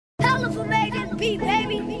Hustle made this beat,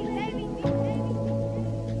 baby.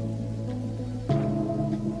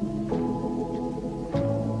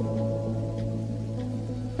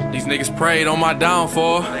 These niggas prayed on my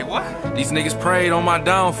downfall. Hey, what? These niggas prayed on my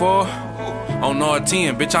downfall. On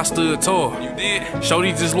R10, bitch, I stood tall. You did? Show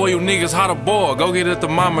these disloyal niggas how to ball. Go get a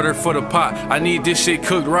thermometer for the pot. I need this shit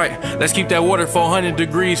cooked right. Let's keep that water 400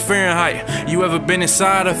 degrees Fahrenheit. You ever been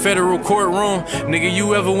inside a federal courtroom? Nigga,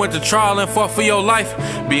 you ever went to trial and fought for your life?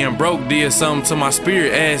 Being broke did something to my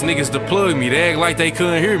spirit. Ass niggas to plug me. They act like they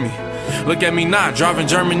couldn't hear me. Look at me now, driving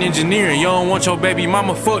German engineering. You don't want your baby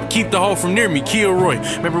mama fucked, keep the hoe from near me. Kilroy,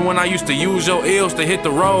 remember when I used to use your L's to hit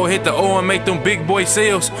the road, hit the O and make them big boy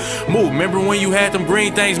sales? Move, remember when you had them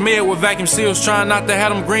green things made with vacuum seals, trying not to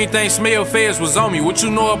have them green things smell? Feds was on me. What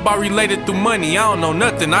you know about related through money? I don't know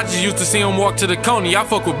nothing. I just used to see them walk to the Coney. I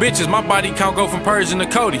fuck with bitches, my body count go from Persian to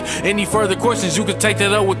Cody. Any further questions, you could take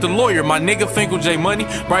that up with the lawyer. My nigga Finkel J Money,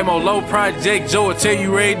 Brightmo Low Project Joe will tell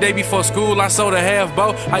you every day before school I sold a half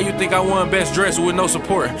bow. How you think I won best dress with no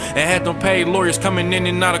support and had them paid lawyers coming in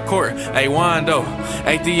and out of court? Hey Wando,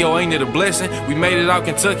 hey Theo, ain't it a blessing? We made it out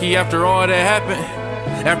Kentucky after all that happened.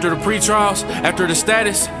 After the pre-trials, after the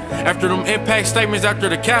status, after them impact statements, after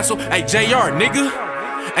the castle. Hey JR, nigga,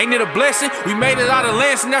 ain't it a blessing? We made it out of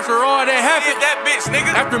Lansing after all that happened. That bitch,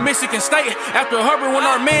 nigga. After Michigan State, after Hubbard, when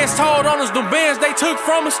our mans told on us, them bands they took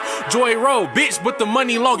from us. Joy Road, bitch, but the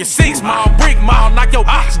money long as 6 mile, brick mile. Knock your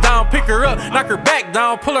bitch down, pick her up, knock her back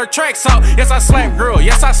down, pull her tracks out. Yes, I slap girl,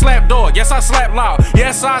 yes, I slap dog, yes, I slap loud.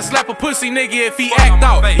 Yes, I slap a pussy nigga if he act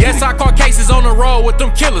out. Yes, I caught cases on the road with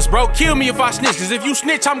them killers, bro. Kill me if I snitch, cause if you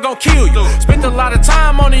snitch, I'm gon' kill you. Spent a lot of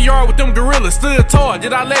time on the yard with them gorillas, stood tall.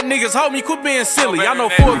 Did I let niggas hold me? Quit being silly. I know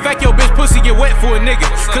for a fact your bitch pussy get wet for a nigga,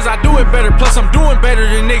 cause I do it better, plus I'm doing better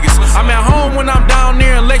than niggas. I'm at home when I'm down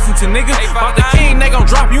there in Lexington, nigga. About the king, they gon'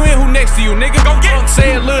 drop you in, who next to you, nigga? Go get him.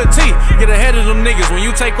 Say it, Lil T, get ahead of them niggas. When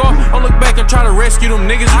you take off, don't look back and try to rescue them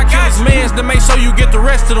niggas. You kill his mans to make sure you get the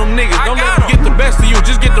rest of them niggas. Don't let them get the best of you,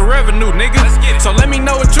 just get the revenue, nigga. So let me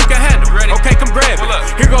know what you can handle. Okay, come grab it.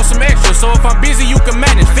 Here goes some extra, so if I'm busy, you can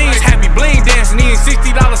manage. Fiends happy, bling dancing, eating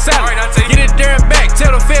 $60 salad. Get it there and back,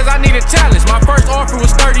 tell the feds I need a challenge. My first offer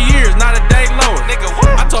was 30 years, not a day lower.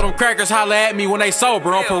 I told them crackers holla at me when they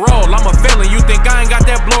sober on parole. I'm a felon, you think I ain't got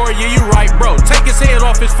that blower? Yeah, you right, bro. Take his head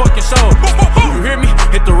off his fucking shoulder. You hear me?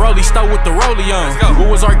 Hit the rollie stove with the rollie on. What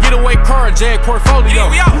was our getaway car, Jag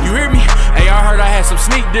portfolio? You hear me? Hey, I heard I had some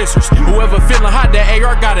sneak dissers. Whoever feeling hot, that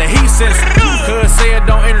AR got a heat sensor. Cuz said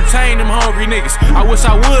don't entertain them hungry niggas. I wish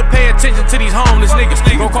I would pay attention to these homeless niggas.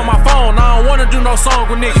 Go call my phone, I don't wanna do no song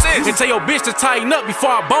with niggas. And tell your bitch to tighten up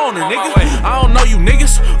before I bone her, nigga. I don't know you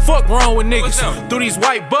niggas, fuck wrong with niggas. Through these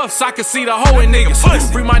white buffs, I can see the hoe in niggas.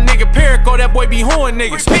 Free my nigga Perico, that boy be hoeing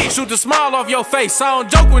niggas. Shoot the smile off your face, I don't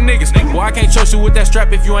joke with niggas. Boy, I can't trust you with that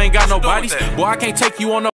strap if you ain't got no bodies. Boy, I can't take you on no